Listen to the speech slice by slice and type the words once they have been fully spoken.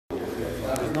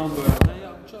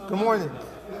Good morning.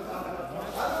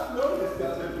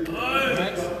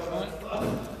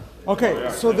 Okay,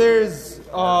 so there's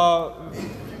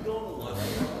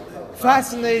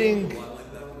fascinating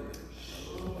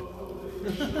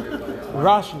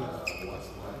Rashi,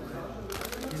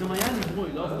 He's a Miami boy,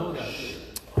 you don't know that.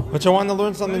 which I want to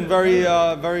learn something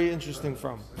very interesting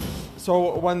from.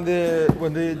 So when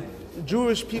the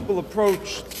Jewish people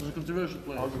approached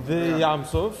the Yam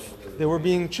Suf, they were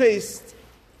being chased.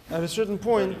 At a certain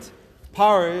point,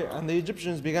 Pari and the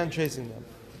Egyptians began chasing them.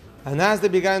 And as they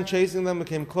began chasing them, they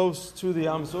came close to the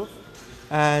Yam Suf,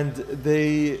 and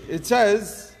it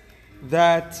says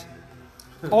that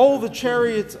all the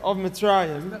chariots of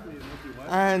Mitzrayim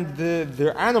and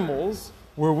their animals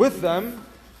were with them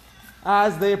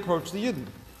as they approached the Yidden.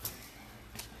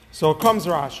 So comes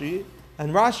Rashi,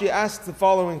 and Rashi asks the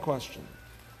following question.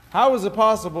 How is it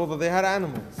possible that they had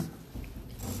animals?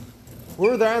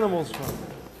 Where are their animals from?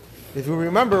 If you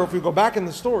remember, if we go back in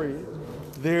the story,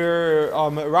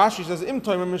 Rashi says,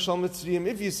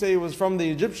 if you say it was from the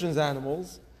Egyptians'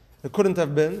 animals, it couldn't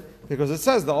have been, because it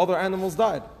says that all their animals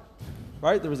died.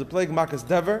 Right? There was a plague, Makas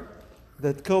Dever,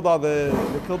 that killed the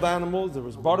animals. There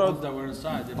was Barad that were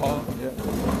inside.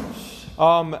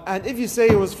 And if you say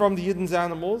it was from the Yidden's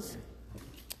animals,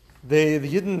 the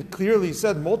Yidden clearly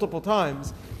said multiple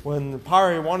times when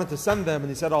Pari wanted to send them, and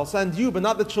he said, I'll send you, but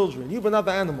not the children, you, but not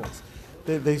the animals.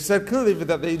 They said clearly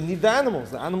that they need the animals.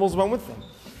 The animals went with them.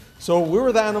 So where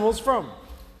were the animals from?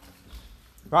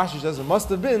 Rashi says it must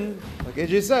have been, like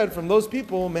AJ said, from those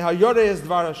people,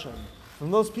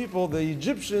 from those people, the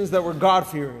Egyptians that were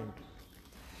God-fearing.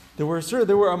 They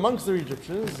were amongst the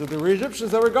Egyptians, so there were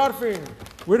Egyptians that were God-fearing.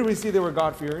 Where do we see they were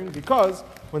God-fearing? Because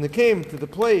when it came to the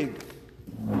plague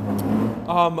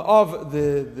of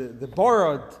the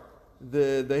Barad,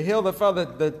 the hail that fell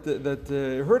that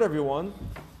hurt everyone,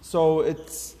 so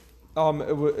it's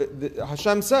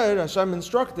Hashem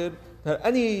instructed that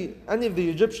any of the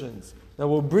Egyptians that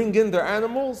will bring in their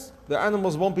animals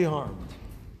won't be harmed.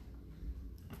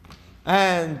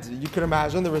 And you can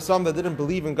imagine there were some that didn't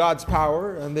believe in God's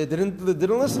power and they didn't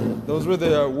listen. Those were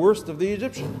the worst of the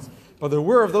Egyptians. But there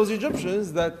were of those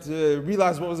Egyptians that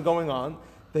realized what was going on.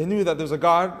 They knew that there's a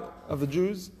God of the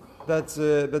Jews that's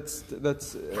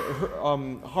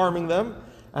harming them,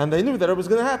 and they knew that it was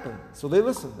going to happen. So they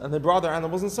listened and they brought their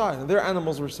animals inside, and their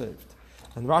animals were saved.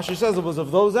 And Rashi says it was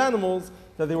of those animals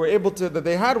that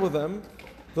they had with them,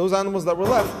 those animals that were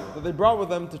left, that they brought with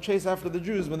them to chase after the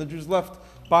Jews when the Jews left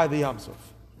by the Yam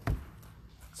Suf.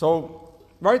 So,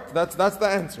 right, that's the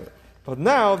answer. But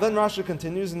now, then Rashi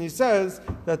continues and he says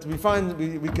that we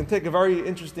can take a very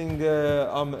interesting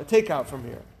takeout from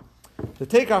here. The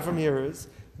takeout from here is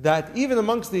that even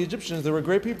amongst the Egyptians there were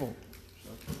great people.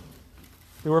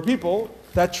 There were people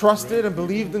that trusted and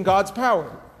believed in God's power.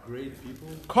 Great people?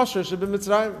 Kosher should be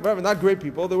Mitzrayim, not great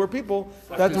people. There were people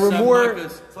that were more...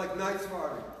 It's like night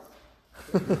party.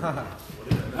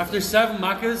 After 7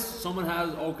 makkahs, someone has,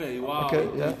 he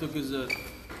took his...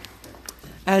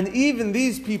 And even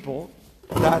these people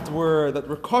that were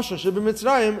kosher should be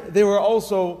Mitzrayim, they were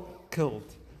also killed.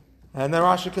 And then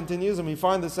Rashi continues, and we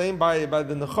find the same by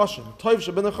the Nechashim. Toiv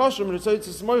shebe Nechashim,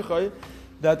 Ritzoytzis Moichai,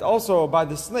 that also by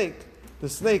the snake that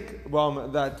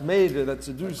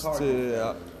seduced,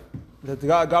 that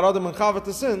got Adam and Chava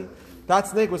to sin, that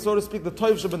snake was, so to speak, the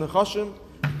Toiv shebe Nechashim,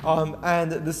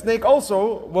 and the snake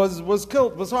also was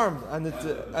killed, was harmed, and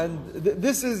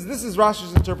this is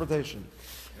Rashi's interpretation,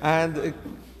 and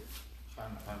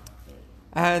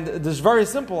it's very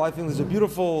simple. I think there's a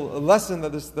beautiful lesson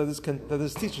that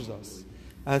this teaches us,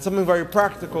 and it's something very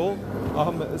practical,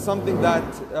 something that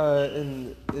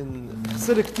in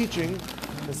Hasidic teaching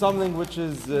is something which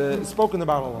is spoken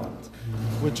about a lot,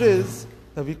 which is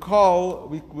that we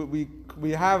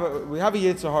have a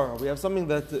Yetzer Hara. We have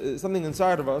something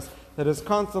inside of us that is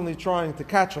constantly trying to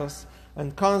catch us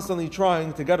and constantly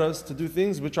trying to get us to do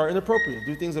things which are inappropriate,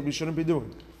 do things that we shouldn't be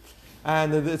doing,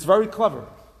 and it's very clever.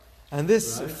 And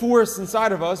this force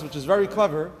inside of us, which is very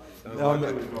clever,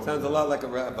 sounds a lot like a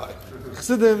rabbi.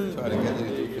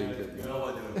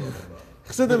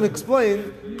 Chassidim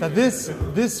explain that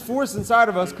this force inside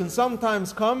of us can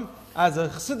sometimes come as a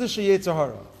Chassidish Yetzer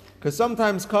Hara, can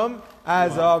sometimes come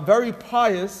as a very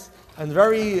pious and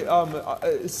very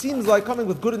it seems like coming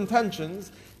with good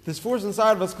intentions. This force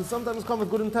inside of us can sometimes come with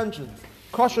good intentions.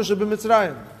 Kosher should be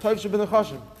Mitzrayim, Toiv should be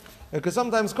Nechashim. It could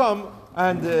sometimes come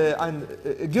and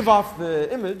give off the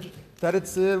image that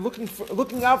it's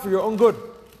looking out for your own good,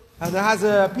 and it has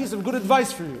a piece of good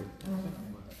advice for you.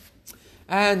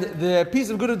 And the piece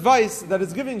of good advice that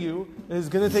it's giving you is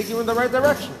going to take you in the right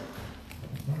direction.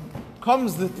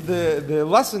 comes the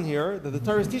lesson here that the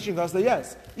Torah is teaching us that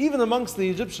yes, even amongst the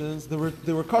Egyptians, there were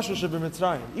kasher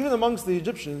shebimitzrayim. Even amongst the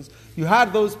Egyptians, you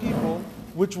had those people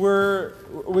which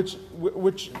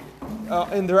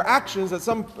in their actions at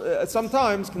some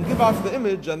times can give off the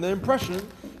image and the impression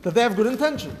that they have good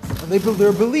intentions and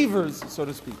they're believers, so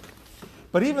to speak.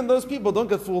 But even those people don't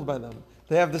get fooled by them.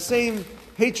 They have the same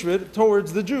hatred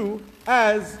towards the Jew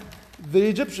as the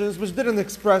Egyptians, which didn't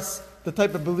express the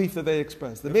type of belief that they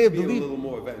expressed. They may have believed a little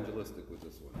more evangelistic with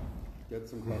this one. Get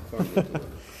some to it.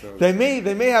 So.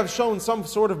 They may have shown some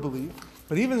sort of belief,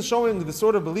 but even showing the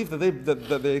sort of belief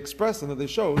that they expressed and that they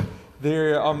showed,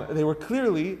 they were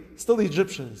clearly still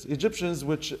Egyptians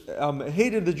which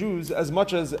hated the Jews as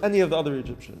much as any of the other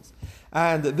Egyptians.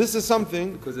 And this is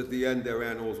something because at the end their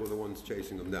animals were the ones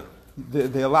chasing them down.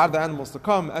 They allowed the animals to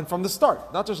come, and from the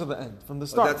start, not just at the end, from the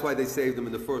start. That's why they saved them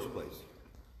in the first place.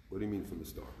 What do you mean from the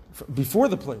start? Before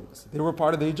the plagues, they were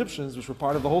part of the Egyptians, which were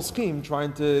part of the whole scheme,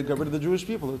 trying to get rid of the Jewish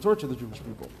people, to torture the Jewish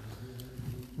people.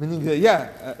 Meaning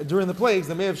that, during the plagues,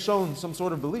 they may have shown some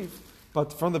sort of belief,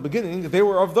 but from the beginning, they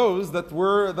were of those that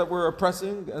were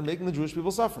oppressing and making the Jewish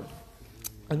people suffer.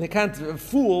 And they can't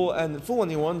fool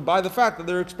anyone by the fact that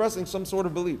they're expressing some sort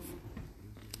of belief.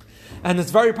 And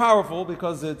it's very powerful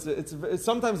because it's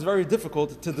sometimes very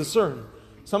difficult to discern.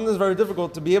 Sometimes very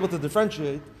difficult to be able to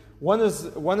differentiate. One is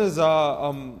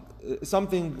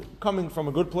something coming from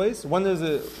a good place. One is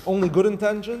only good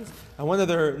intentions, and one are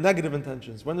there negative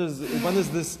intentions. One is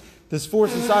this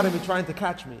force inside of me trying to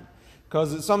catch me.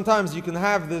 Because sometimes you can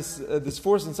have this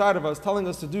force inside of us telling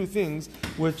us to do things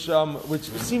which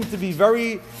seem to be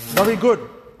very, very good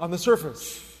on the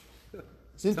surface.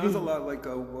 Sounds a lot like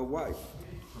a wife.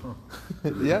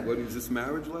 Yeah. What is this,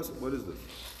 marriage lesson? What is this?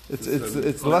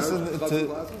 It's lesson.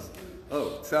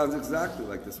 It sounds exactly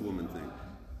like this woman thing.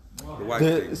 The wife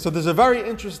thing. So there's a very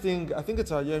interesting, I think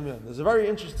it's a Yom Yom. There's a very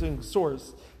interesting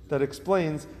source that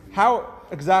explains how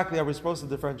exactly are we supposed to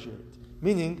differentiate.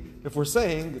 Meaning, if we're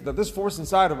saying that this force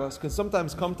inside of us can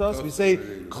sometimes come to us, we say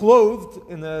clothed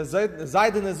in a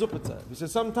zaydin ezupata. We say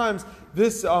sometimes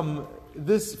this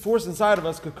force inside of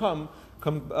us could come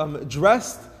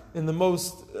dressed in the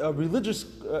most religious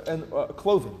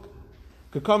clothing.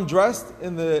 Could come dressed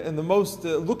in the most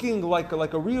looking like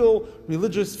a real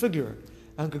religious figure,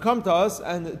 and could come to us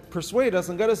and persuade us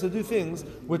and get us to do things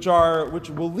which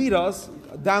will lead us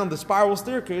down the spiral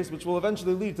staircase, which will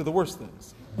eventually lead to the worst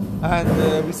things. And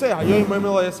we say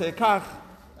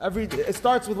it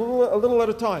starts with a little at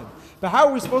a time. But how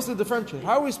are we supposed to differentiate?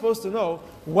 How are we supposed to know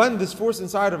when this force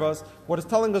inside of us, what it's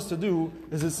telling us to do,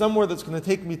 is it somewhere that's going to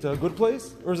take me to a good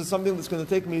place, or is it something that's going to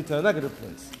take me to a negative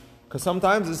place? Because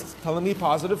sometimes it's telling me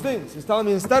positive things. It's telling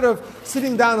me instead of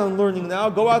sitting down and learning now,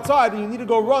 go outside and you need to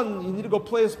go run, you need to go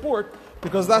play a sport,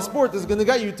 because that sport is going to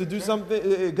get you to do something,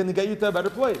 going to get you to a better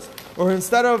place. Or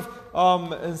instead of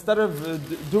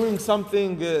doing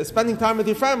something, spending time with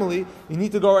your family, you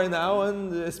need to go right now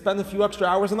and spend a few extra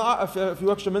hours a few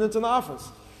extra minutes in the office.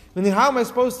 Meaning, how am I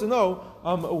supposed to know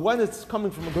when it's coming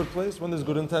from a good place, when there's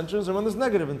good intentions, or when there's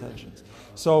negative intentions?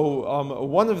 So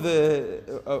one of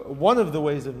the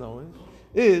ways of knowing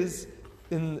is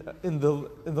in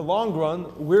the long run,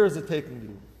 where is it taking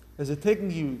you? Is it taking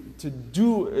you to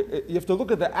do? You have to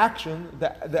look at the action,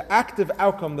 the active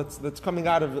outcome that's coming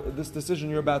out of this decision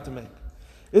you're about to make.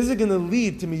 Is it going to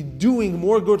lead to me doing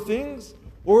more good things,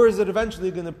 or is it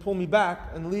eventually going to pull me back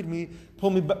and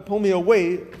pull me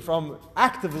away from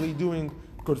actively doing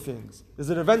good things? Is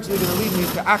it eventually going to lead me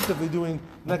to actively doing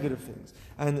negative things?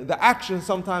 And the action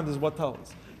sometimes is what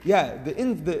tells. Yeah,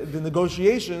 the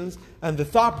negotiations and the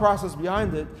thought process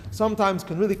behind it sometimes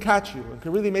can really catch you and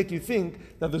can really make you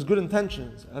think that there's good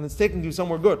intentions and it's taking you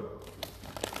somewhere good.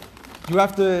 You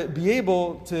have to be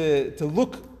able to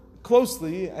look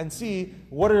closely and see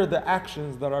what are the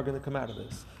actions that are going to come out of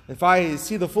this. If I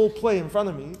see the full play in front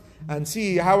of me and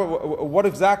see what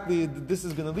exactly this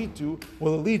is going to lead to,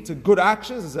 will it lead to good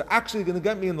actions? Is it actually going to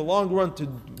get me in the long run to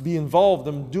be involved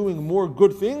in doing more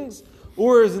good things?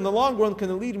 Or is in the long run, can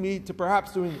it lead me to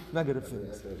perhaps doing negative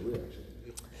things?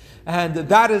 And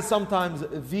that is sometimes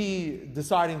the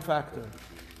deciding factor.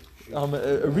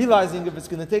 Realizing if it's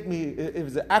going to take me, if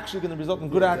it's actually going to result in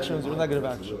good actions or negative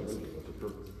actions.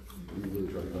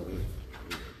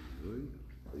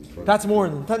 That's more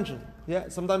an intention. Yeah,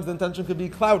 sometimes the intention could be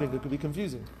clouding, it could be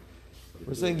confusing.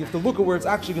 We're saying you have to look at where it's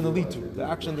actually going to lead to, the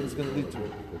action that it's going to lead to.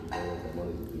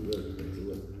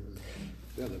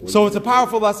 So it's a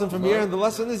powerful lesson from here, and the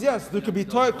lesson is yes, there could be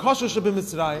kosher shebim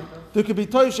Mitzrayim, there could be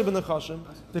toy shebim nechashim,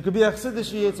 there could be a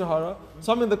chsidish yetzer hara,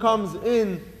 something that comes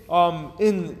in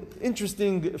in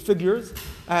interesting figures,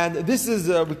 and this is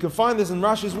we can find this in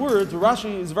Rashi's words.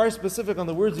 Rashi is very specific on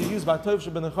the words he used by Tov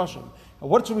Sheben Chashim.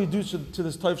 What should we do to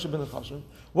this Tov Sheben Chashim?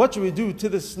 What should we do to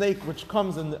this snake which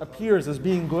comes and appears as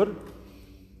being good?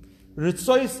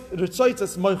 Ritzoitz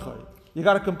es moichai. You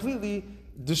got to completely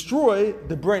destroy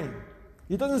the brain.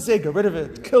 He doesn't say get rid of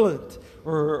it, kill it,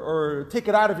 or take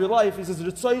it out of your life. He says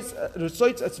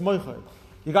ritzoitz es moichai.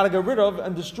 You got to get rid of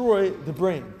and destroy the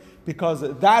brain, because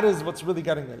that is what's really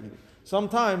getting at you.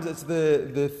 Sometimes it's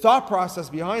the thought process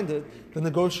behind it, the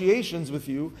negotiations with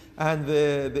you, and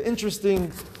the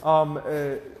interesting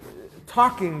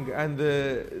talking and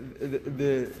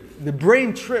the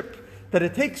brain trip that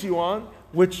it takes you on,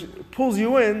 which pulls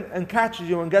you in and catches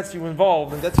you and gets you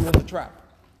involved and gets you in the trap.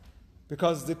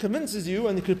 Because it convinces you,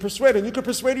 and you could persuade, and you could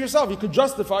persuade yourself, you could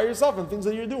justify yourself in things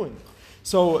that you're doing.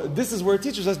 So this is where it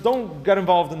teaches us, don't get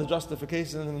involved in the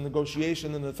justification and the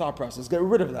negotiation and the thought process. Get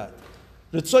rid of that.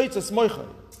 Look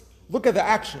at the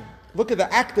action. Look at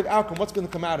the active outcome. What's going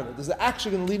to come out of it? Is the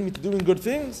action going to lead me to doing good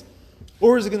things?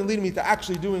 Or is it going to lead me to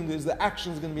actually is the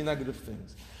action going to be negative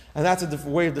things? And that's a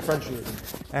way of differentiating.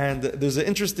 And there's an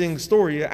interesting story.